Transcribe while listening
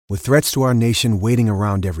With threats to our nation waiting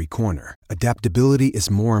around every corner, adaptability is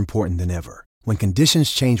more important than ever. When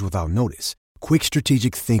conditions change without notice, quick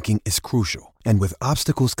strategic thinking is crucial. And with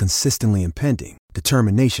obstacles consistently impending,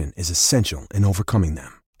 determination is essential in overcoming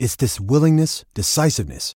them. It's this willingness,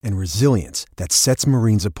 decisiveness, and resilience that sets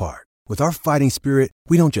Marines apart. With our fighting spirit,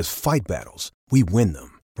 we don't just fight battles, we win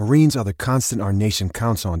them. Marines are the constant our nation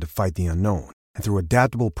counts on to fight the unknown. And through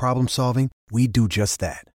adaptable problem solving, we do just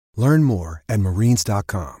that. Learn more at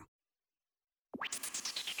marines.com.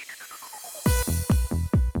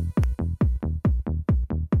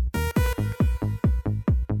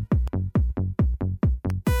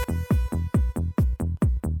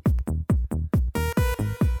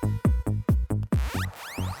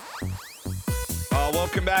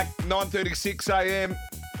 Welcome back, 9:36 a.m.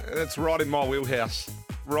 That's right in my wheelhouse.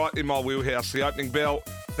 Right in my wheelhouse. The opening bell,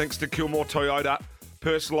 thanks to Kilmore Toyota.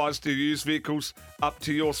 Personalised to used vehicles, up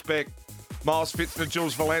to your spec. Miles Fitzner,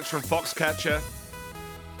 Jules Valanche from Foxcatcher.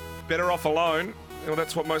 Better off alone. Well,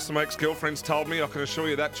 that's what most of my ex-girlfriends told me. I can assure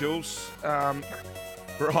you that, Jules. Right,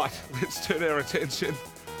 let's turn our attention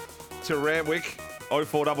to Randwick.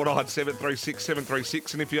 0499 736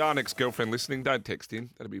 736. And if you are an ex-girlfriend listening, don't text in.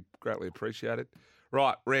 That'd be greatly appreciated.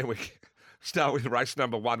 Right, Randwick. Start with race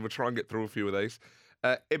number 1. We'll try and get through a few of these.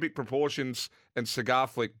 Epic Proportions and Cigar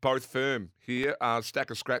Flick, both firm here. Stack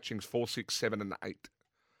of scratchings, 4, 6, 7 and 8.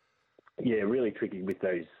 Yeah, really tricky with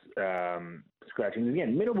those scratchings.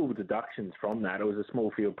 Again, minimal deductions from that. It was a small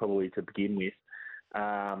field probably to begin with.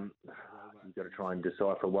 You've got to try and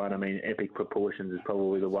decipher one. I mean, Epic Proportions is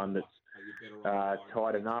probably the one that's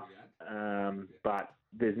tight enough, but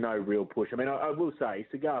there's no real push. I mean, I will say,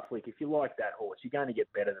 Cigar Flick, if you like that horse, you're going to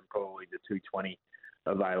get better than probably the 220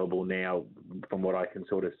 available now from what I can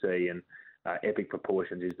sort of see. And Epic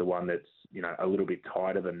Proportions is the one that's, a little bit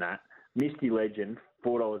tighter than that. Misty Legend,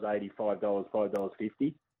 $4.80, $5,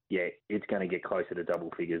 $5.50. Yeah, it's going to get closer to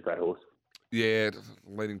double figures, that horse. Yeah,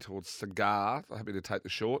 leaning towards Cigar. Happy to take the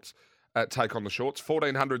shorts. Take on the shorts.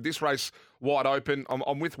 1,400. This race wide open.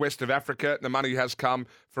 I'm with West of Africa. The money has come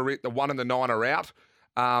for it. The 1 and the 9 are out.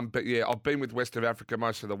 But yeah, I've been with West of Africa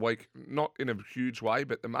most of the week. Not in a huge way,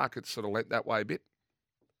 but the market's sort of lent that way a bit.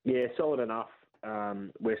 Yeah, solid enough.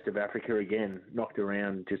 West of Africa again, knocked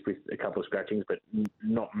around just with a couple of scratchings, but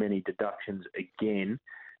not many deductions again.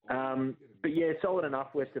 But yeah, solid enough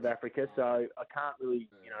West of Africa. So I can't really,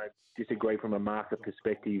 disagree from a market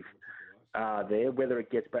perspective there. Whether it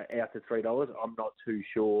gets back out to $3, I'm not too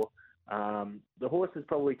sure. The horse has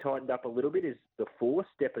probably tightened up a little bit. Is the 4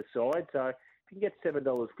 Step Aside? So if you can get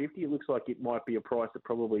 $7.50, it looks like it might be a price that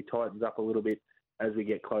probably tightens up a little bit as we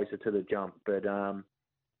get closer to the jump. But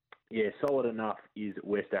yeah, solid enough is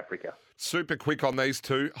West Africa. Super quick on these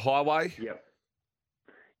two. Highway? Yep.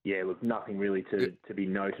 Yeah, look, nothing really to be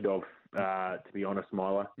noted of, to be honest,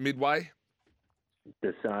 Milo. Midway?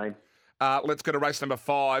 The same. Let's go to race number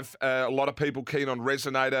 5. A lot of people keen on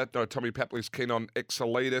Resonator. No, Tommy Papley's keen on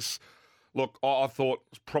Exelitis. Look, I thought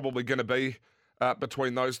it was probably going to be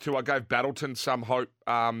between those two. I gave Battleton some hope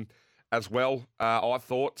as well, I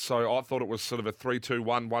thought. So I thought it was sort of a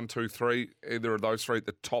 3-2-1, 1-2-3, either of those three at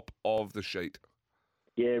the top of the sheet.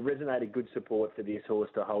 Yeah, Resonator, good support for this horse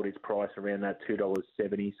to hold its price around that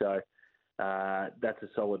 $2.70. So that's a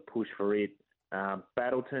solid push for it.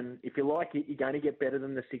 Battleton, if you like it, you're going to get better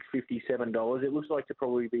than the $6.57. It looks like to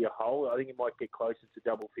probably be a hole. I think it might get closer to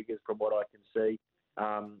double figures from what I can see.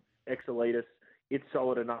 Exelitis, it's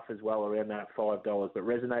solid enough as well around that $5. But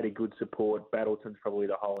Resonator, good support. Battleton's probably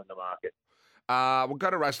the hole in the market. We'll go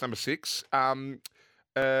to race number 6.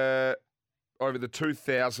 Over the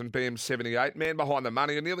 2000 BM78, Man Behind the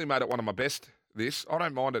Money. I nearly made it one of my best, this. I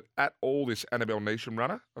don't mind it at all, this Annabelle Neesham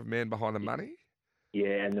runner of Man Behind the Money.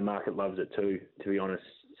 Yeah, and the market loves it too, to be honest,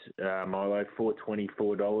 Milo.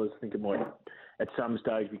 $4.24. I think it might, at some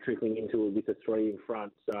stage, be trickling into it with a 3 in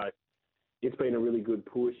front. So it's been a really good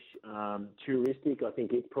push. Touristic, I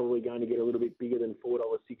think it's probably going to get a little bit bigger than $4.60,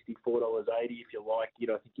 $4.80 if you like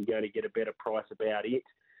it. I think you're going to get a better price about it.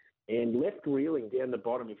 And Left Reeling down the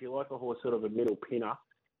bottom, if you like a horse sort of a middle pinner,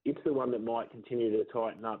 it's the one that might continue to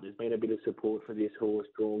tighten up. There's been a bit of support for this horse,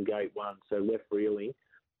 drawn gate 1. So Left Reeling,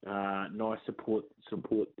 nice support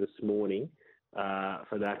this morning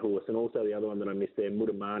for that horse. And also the other one that I missed there,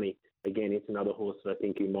 Mutamani. Again, it's another horse that I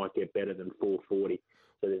think you might get better than $4.40.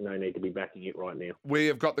 So there's no need to be backing it right now. We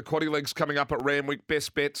have got the quaddy legs coming up at Randwick.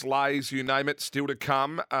 Best bets, lays, you name it, still to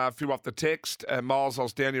come. A few off the text. Miles, I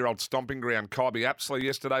was down your old stomping ground, Kybe Apsley,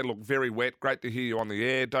 yesterday. Looked very wet. Great to hear you on the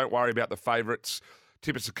air. Don't worry about the favourites.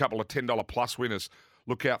 Tip us a couple of $10 plus winners.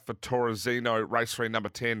 Look out for Torrezino, race 3, number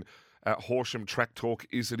 10. Horsham Track Talk,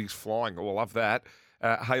 Is It He's Flying. Oh, I love that.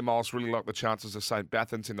 Hey, Miles, really like the chances of St.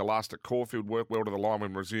 Bathans in the last at Caulfield. Work well to the line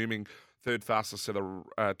when resuming. Third fastest at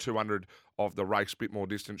the 200 of the race. Bit more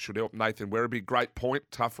distance should help. Nathan Werribee, great point.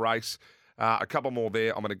 Tough race. A couple more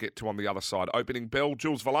there I'm going to get to on the other side. Opening bell,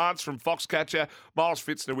 Jules Valance from Foxcatcher. Miles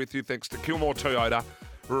Fitzner with you thanks to Kilmore Toyota.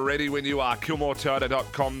 We're ready when you are.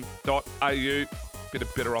 KilmoreToyota.com.au. Bit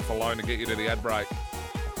of better off alone to get you to the ad break.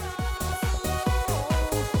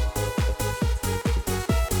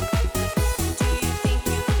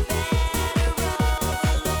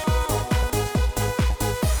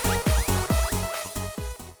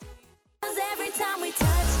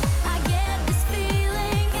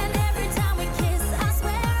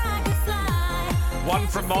 One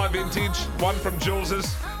from my vintage, one from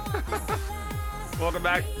Jules's. Welcome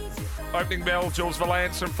back. Opening bell, Jules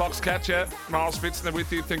Valance from Foxcatcher. Miles Fitzner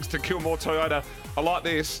with you, thanks to Kilmore Toyota. I like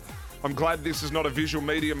this. I'm glad this is not a visual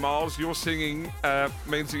medium, Miles. Your singing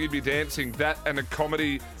means that you'd be dancing. That and a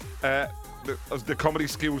comedy, the comedy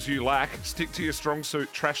skills you lack. Stick to your strong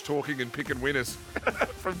suit, trash talking and picking winners.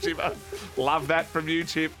 From Chipper. Love that from you,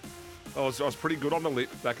 Chip. I was pretty good on the lip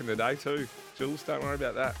back in the day too. Jules, don't worry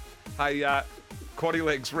about that. Hey, Quaddy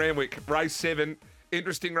Legs, Randwick, race 7.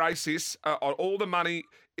 Interesting race this. On all the money,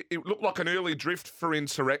 it looked like an early drift for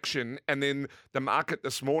Insurrection, and then the market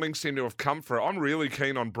this morning seemed to have come for it. I'm really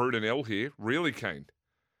keen on Brudenell here. Really keen.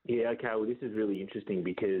 Yeah, okay. Well, this is really interesting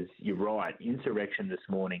because you're right. Insurrection this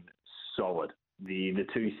morning, solid. The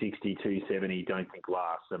 260, 270 don't think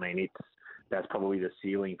lasts. I mean, that's probably the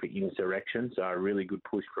ceiling for Insurrection, so a really good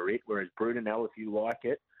push for it. Whereas Brudenell, if you like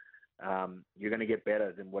it, you're going to get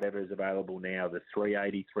better than whatever is available now. The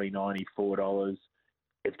 $3.80, $3.90, $4.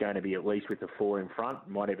 It's going to be at least with the 4 in front.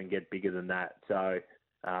 Might even get bigger than that. So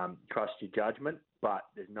trust your judgment, but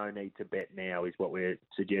there's no need to bet now is what we're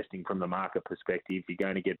suggesting from the market perspective. You're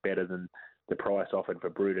going to get better than the price offered for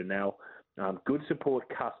Brudenell. Good support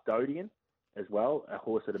Custodian as well, a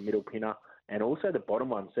horse at a middle pinner. And also the bottom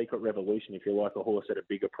one, Secret Revolution, if you like a horse at a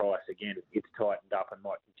bigger price. Again, it's tightened up and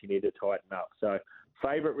might continue to tighten up. So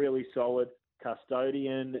favourite really solid.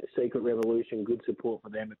 Custodian, Secret Revolution, good support for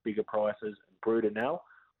them at bigger prices. Brudenell,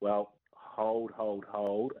 well, hold,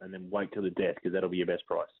 and then wait till the death because that'll be your best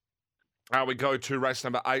price. We go to race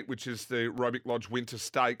number 8, which is the Randwick Lodge Winter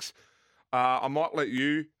Stakes. I might let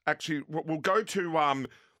you actually. We'll go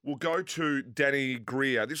to Danny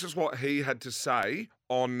Greer. This is what he had to say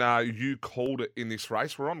on You Called It in this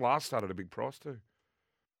race. We're on last start at a big price too.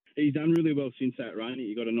 He's done really well since that run.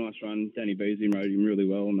 He got a nice run. Danny Beasley rode him really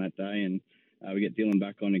well on that day, and we get Dylan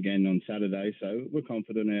back on again on Saturday, so we're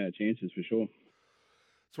confident in our chances for sure.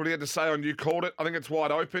 That's what he had to say on You Called It. I think it's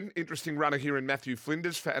wide open. Interesting runner here in Matthew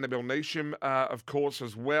Flinders for Annabelle Neesham, of course,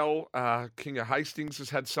 as well. King of Hastings has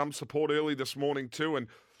had some support early this morning too, and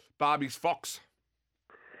Barbie's Fox.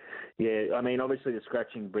 Yeah, I mean, obviously the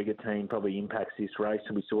scratching brigantine probably impacts this race,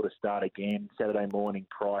 and we sort of start again. Saturday morning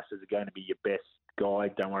prices are going to be your best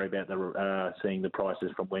guide. Don't worry about seeing the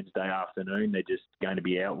prices from Wednesday afternoon. They're just going to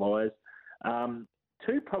be outliers.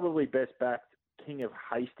 Two probably best backed, King of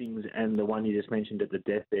Hastings and the one you just mentioned at the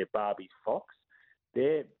death there, Barbie's Fox.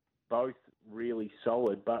 They're both really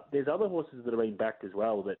solid, but there's other horses that have been backed as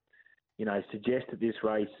well that, you know, suggest that this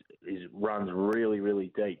race runs really,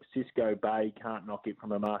 really deep. Cisco Bay can't knock it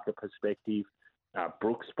from a market perspective.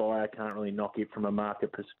 Brookspire can't really knock it from a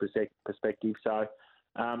market perspective. So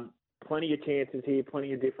plenty of chances here,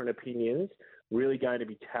 plenty of different opinions. Really going to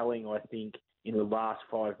be telling, I think, in the last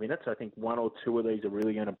 5 minutes. I think one or two of these are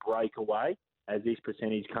really going to break away. As this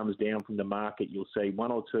percentage comes down from the market, you'll see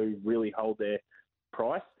one or two really hold their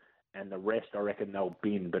price, and the rest, I reckon, they'll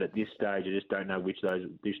bin. But at this stage, I just don't know which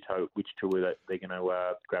two they're going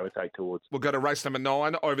to gravitate towards. We'll go to race number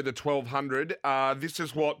 9 over the 1200. This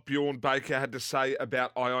is what Bjorn Baker had to say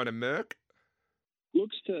about Iona Merck.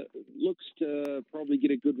 Looks to probably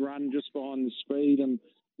get a good run just behind the speed, and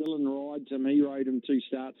Dylan rides him. He rode him 2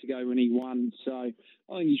 starts ago when he won, so I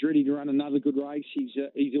think he's ready to run another good race. He's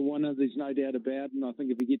a winner. There's no doubt about it. And I think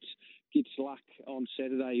if he gets luck on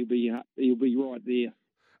Saturday, he'll be right there.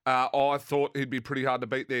 I thought he'd be pretty hard to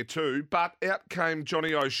beat there too, but out came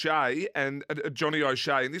Johnny O'Shea, and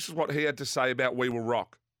this is what he had to say about We Will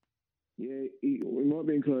Rock. Yeah, we might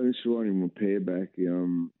be inclined to ride him a pair back.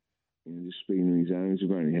 Just speaking on his own,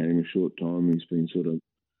 we've only had him a short time. He's been sort of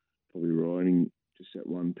probably riding just that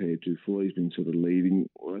one pair too full. He's been sort of leading.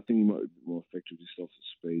 Well, I think he might be more effective just off the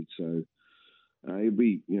speed. So he'll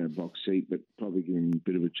be, box seat, but probably give him a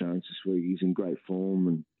bit of a chance this week. He's in great form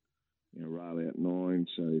and, rail out 9,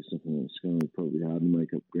 so it's going to be probably hard to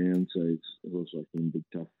make up ground. So it's also like him, big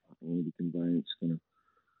tough, the conveyance going to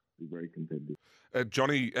be very competitive.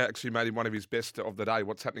 Johnny actually made him one of his best of the day.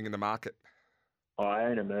 What's happening in the market?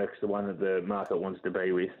 Iona Merck's the one that the market wants to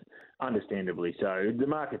be with, understandably. So the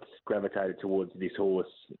market's gravitated towards this horse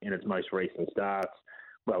in its most recent starts.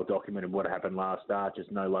 Well documented what happened last start,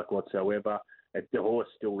 just no luck whatsoever. The horse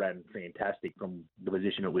still ran fantastic from the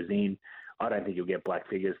position it was in. I don't think you'll get black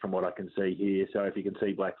figures from what I can see here. So if you can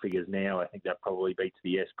see black figures now, I think that probably beats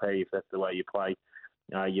the SP if that's the way you play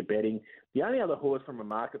your betting. The only other horse from a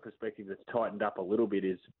market perspective that's tightened up a little bit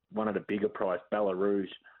is one of the bigger price, Bella Rouge,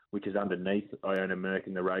 which is underneath Iona Merck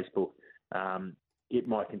in the race book. It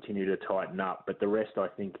might continue to tighten up, but the rest I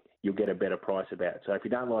think you'll get a better price about. So if you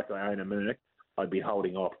don't like Iona Merck, I'd be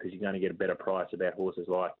holding off because you're going to get a better price about horses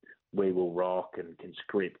like We Will Rock and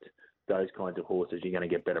Conscript. Those kinds of horses, you're going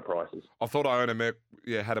to get better prices. I thought Iona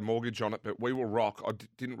Merck, had a mortgage on it, but We Will Rock. I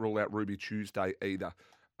didn't rule out Ruby Tuesday either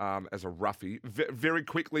as a roughie. Very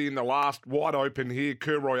quickly in the last, wide open here,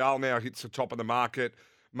 Cur Royale now hits the top of the market.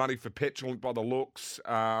 Money for Petulant by the looks.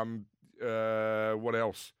 What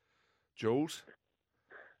else? Jules?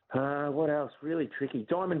 What else? Really tricky.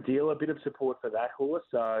 Diamond Deal, a bit of support for that horse.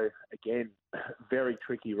 So, again, very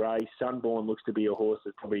tricky race. Sunborn looks to be a horse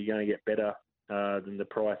that's probably going to get better than the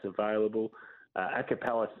price available.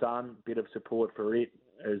 Acapella Sun, bit of support for it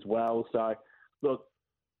as well. So, look,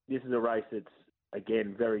 this is a race that's,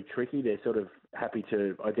 again, very tricky. They're sort of happy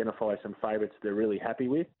to identify some favourites they're really happy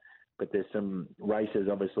with. But there's some races,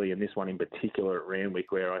 obviously, and this one in particular at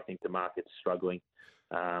Randwick, where I think the market's struggling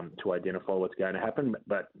to identify what's going to happen.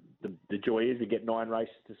 But the joy is we get 9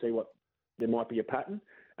 races to see what there might be a pattern.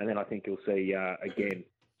 And then I think you'll see, again,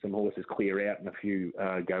 some horses clear out and a few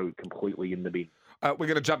go completely in the bin. We're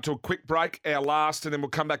going to jump to a quick break, our last, and then we'll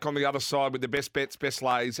come back on the other side with the best bets, best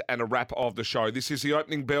lays, and a wrap of the show. This is the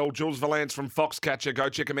opening bell. Jules Valance from Foxcatcher. Go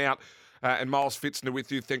check him out. And Miles Fitzner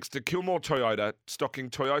with you, thanks to Kilmore Toyota,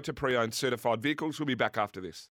 stocking Toyota pre-owned certified vehicles. We'll be back after this.